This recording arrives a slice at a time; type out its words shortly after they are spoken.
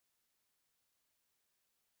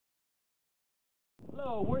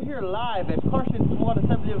Hello, we're here live at Carson Swan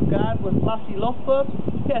Assembly of God with Lassie Loaf Pub.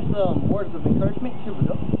 He has some words of encouragement. Here we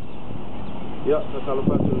go. Yeah,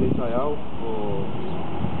 takalapatu ni tayao o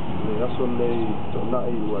le aso nei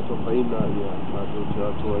tonai wa topaina ia matu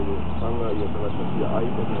teatua ia panga ia tangata ai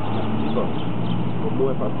ko na tiba o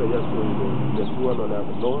moe pa ia so le tua no le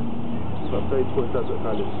noa pa pei ko tata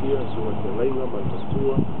kalesia so te lenga ma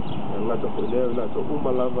tua ngata ko le na to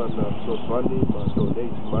umalava na so fani ma donate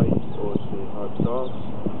mai o se hot dogs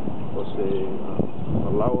o se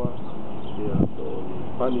alawa ia to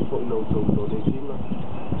fani ko no to donatinga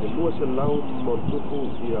e lua se lau mo tupu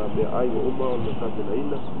ia me ai o uma o le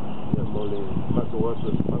tatenaina ia mo le mato atu e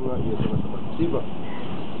panga ia tangata mativa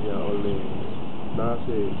ia o le nā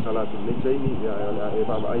se salatu leitaini ia e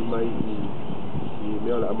mama ai mai i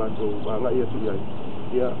mea le amato wanga ia tu iai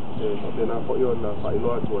ia e pena po io na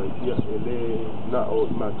whailoa tua ia e le na o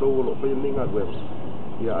matou o lo whai ninga ruewa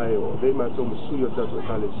ia ai o le matou masui o tatu e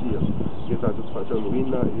kalesia ia tatu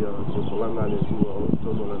whaataunuina ia tolanga le tua o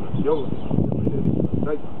tono la nasionga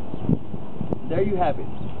There you have it.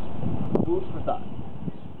 Food for thought.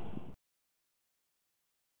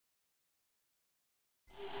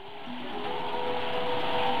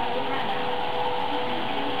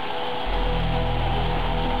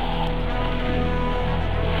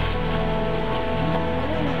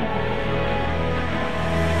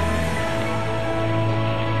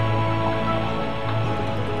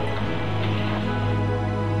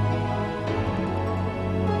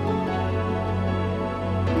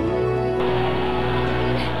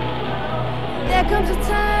 There comes a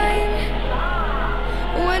time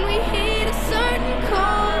when we heed a certain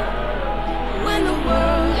call, when the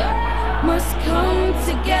world must come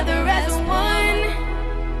together as one.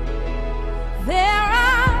 There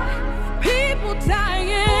are people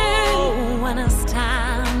dying. Oh, when it's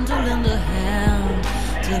time to lend a hand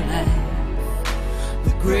to life,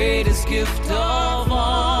 the greatest gift of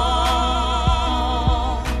all.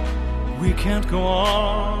 We can't go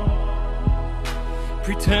on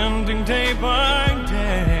pretending day by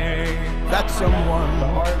day that someone the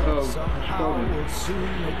art of somehow will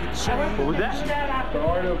soon make a change. What was that? The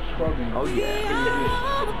art of scrubbing. Oh yeah.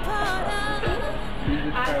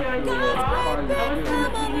 Jesus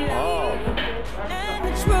and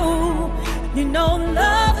it's true. You know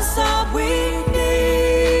love is all we need.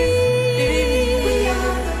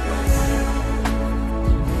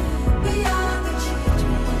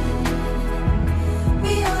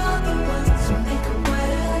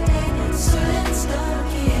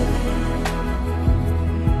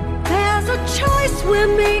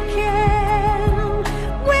 We're making,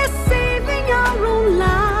 we're saving our own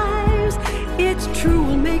lives. It's true,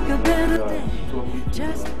 we'll make a better day,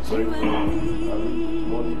 just you and me.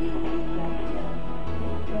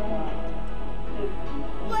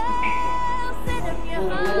 Well, sit up your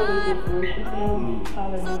heart,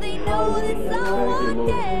 so they know that someone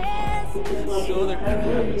cares. So the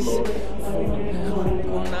curse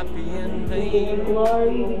will not be in vain.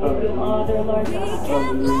 Glory, we give you honor, Lord God.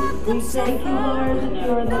 We thank you, Lord, that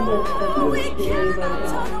you are in the midst of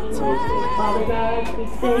us. Father God, we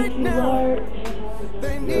thank you, Lord,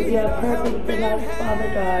 that you have purpose in us, Father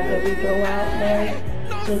God, that we go out there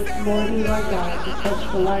this morning, Lord God, to touch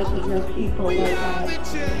the lives of your people, Lord God.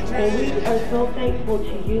 And we are so thankful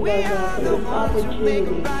to you, Lord God, for this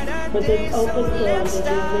opportunity, for this open door that you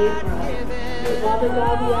made for us. Father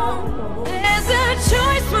God, we ask you to hold. There's a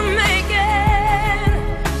choice we're making.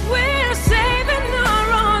 We're saving our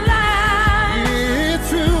own lives. It's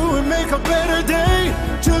true, we make a better day,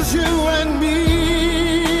 just you and me.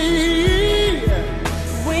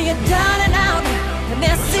 When you're down and out, and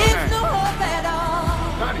there seems no hope at all.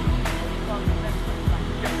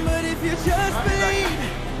 But if you just believe,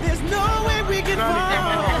 there's no way we can fall.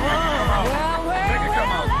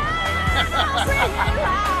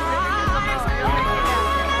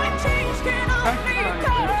 Change can only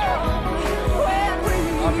come when we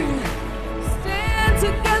stand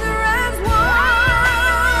together as one.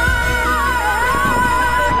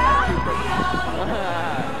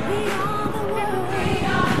 We are the world. We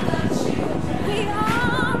are the children. We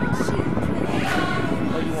are the children.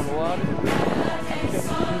 Oh, you want water?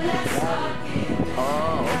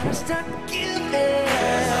 Oh, okay. Stop giving.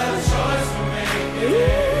 There's a choice we're making.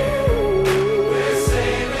 We're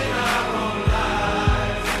saving our own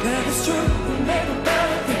lives. That is true. We make a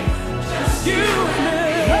better day. Just you and me.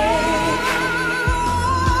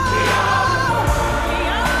 We are the world. We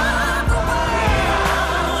are the world.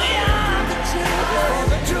 We are the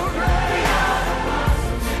children. We are the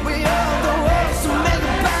ones. We are the ones who make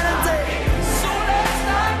a better day. So let's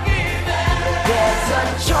not give in. There's a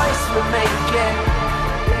choice we're making.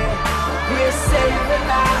 We're we're saving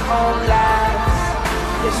our own lives.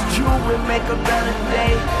 It's true, we make a better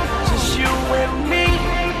day. Just you and me.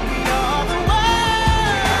 We are the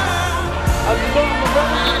world. How's it going, my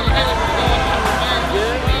brother?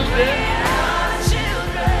 Good, good.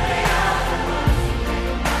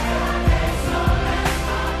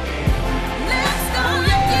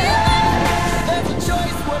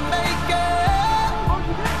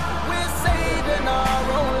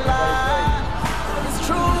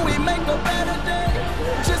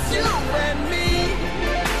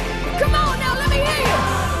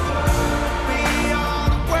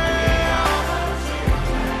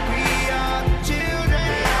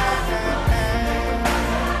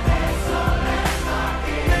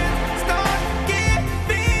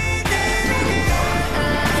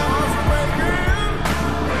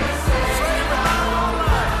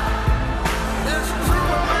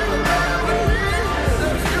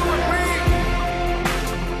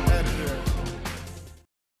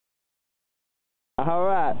 All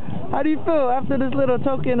right. How do you feel after this little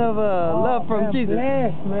token of love from Jesus?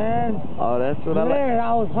 Blessed, man. Oh, that's what I like.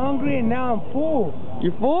 I was hungry and now I'm full.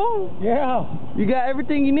 You full? Yeah. You got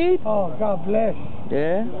everything you need? Oh, God bless.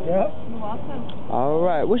 Yeah? Yep. All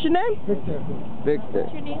right. What's your name? Victor. Victor.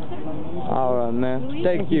 All right, man.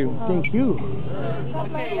 Thank you. Thank you.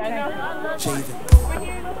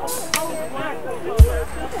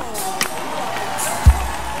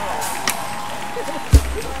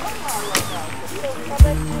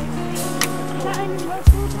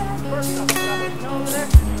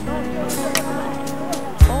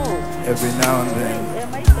 Every now and then,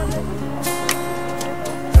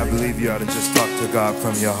 I believe you ought to just talk to God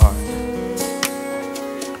from your heart.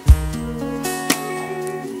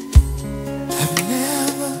 I've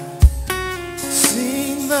never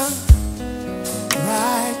seen the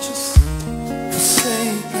righteous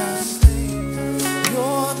forsaken.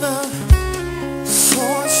 You're the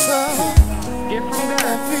source of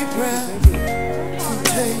every breath you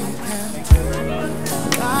take.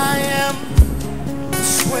 I am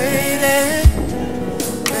persuaded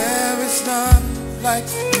there is none like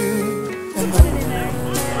you in the world.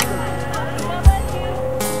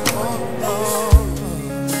 Oh, oh.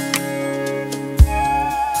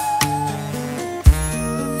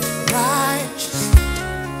 Righteous,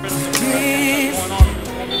 redeemed,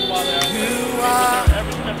 you are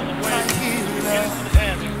my healer,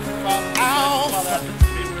 Alpha,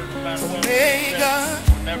 Omega.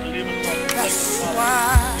 That's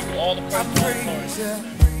why I praise you,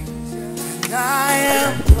 and I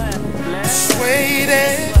am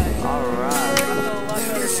persuaded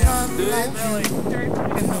there is none like you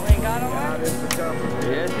in the world.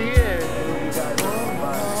 Yes, he is.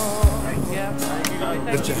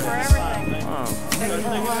 Lift your hands.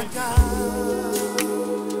 You are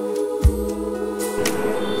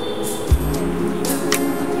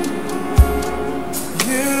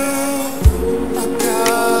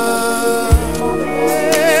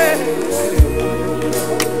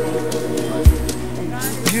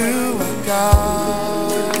God.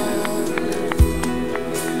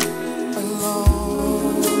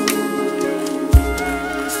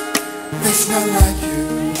 There's none like you.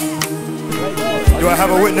 Do I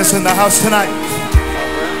have a witness in the house tonight?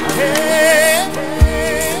 Yeah,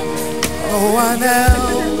 no one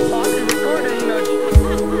else.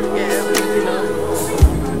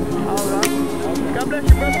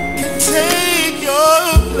 Can take your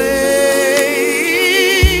place.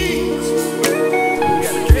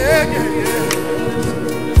 Yeah, yeah, yeah.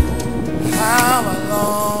 How I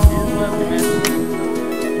long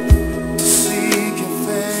to seek your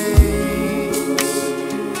face.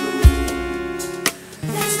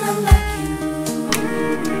 There's none like you.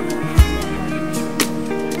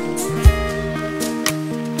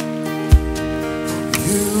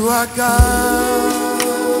 You are God.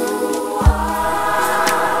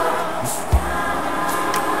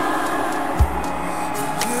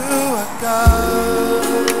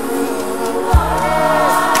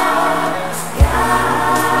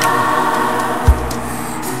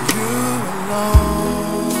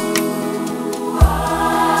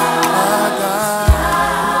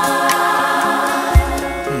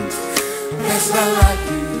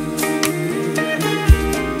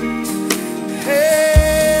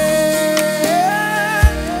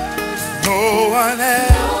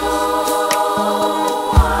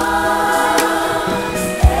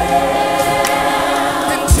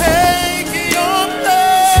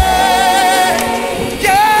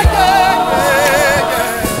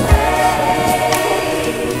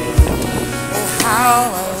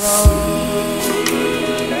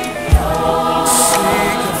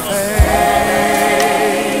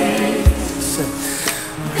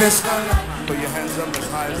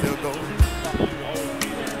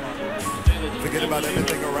 forget about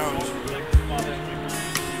everything around you.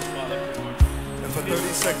 And for 30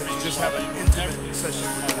 seconds, just have an intimate session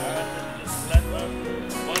with the Lord.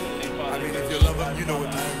 I mean, if you love him, you know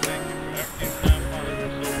what to do.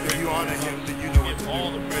 If you honor him, then you know what to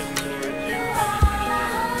do.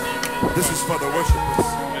 This is for the worshipers.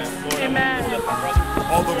 Amen.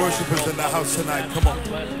 All the worshipers in the house tonight, come on.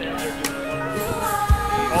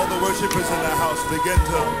 All the worshipers in the house, begin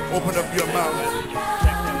to open up your mouth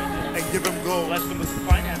and give him gold.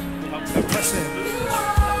 And press in.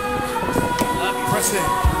 Press in.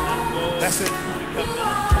 That's it.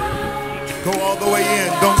 Go all the way in.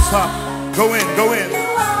 Don't stop. Go in. Go in.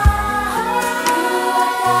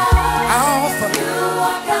 Alpha.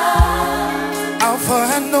 Alpha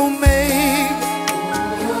and Omega.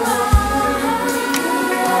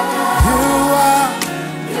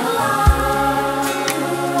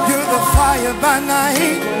 You're the fire by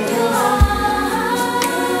night,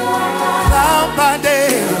 cloud by day.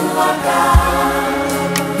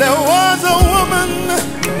 There was a woman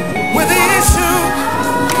with the issue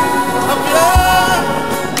of blood,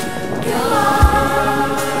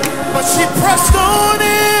 but she pressed on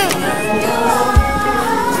in.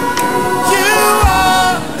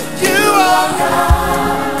 You are,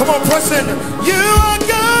 come on, press in. You are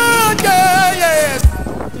good, yeah, yes.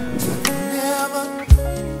 Never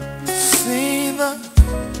seen the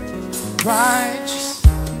righteous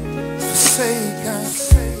forsaken.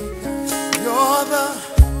 You're the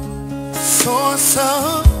source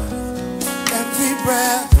of every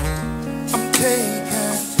breath I'm taking.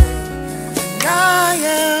 And I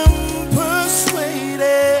am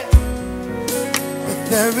persuaded that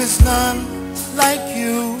there is none like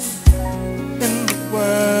you in the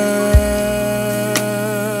world.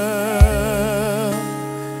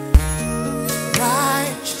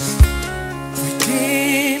 Righteous,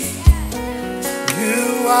 redeemed,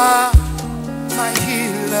 you are my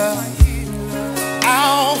healer.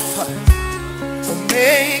 Alpha,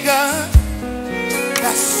 Omega,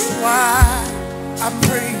 that's why I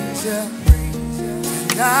praise you.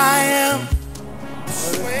 And I am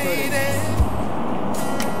persuaded.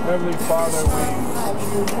 Heavenly Father, we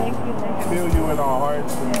feel you in our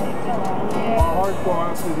hearts. And our hearts go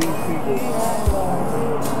out to these people.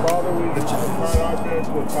 Father, we try our best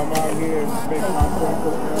to come out here and make contact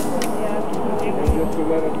with them. And just to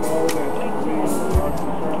let them know that we are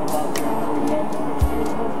concerned about them. We love them and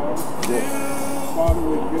do. Father,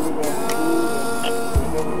 we've given them food.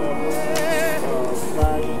 We've given them cash.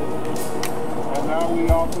 And now we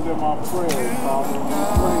offer them our prayers, Father. We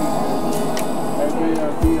pray. As they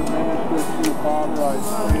are being ministered to, Father, I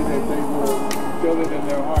pray that they will feel it in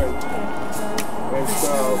their hearts. It's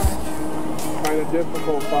kind of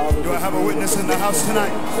difficult, Father. Do I have a witness in the house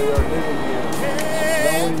tonight? They are living here.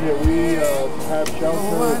 Knowing that we have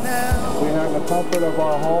shelter, we have the comfort of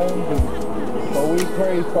our homes, but we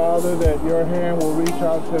pray, Father, that your hand will reach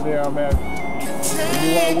out to them as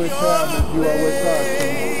you are with them, as you are with us.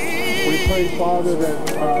 And we pray, Father, that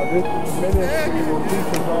this ministry will teach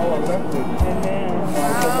us all a lesson.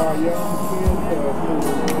 From our young kids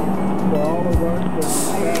to all of us, to the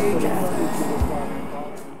staff of the country, to the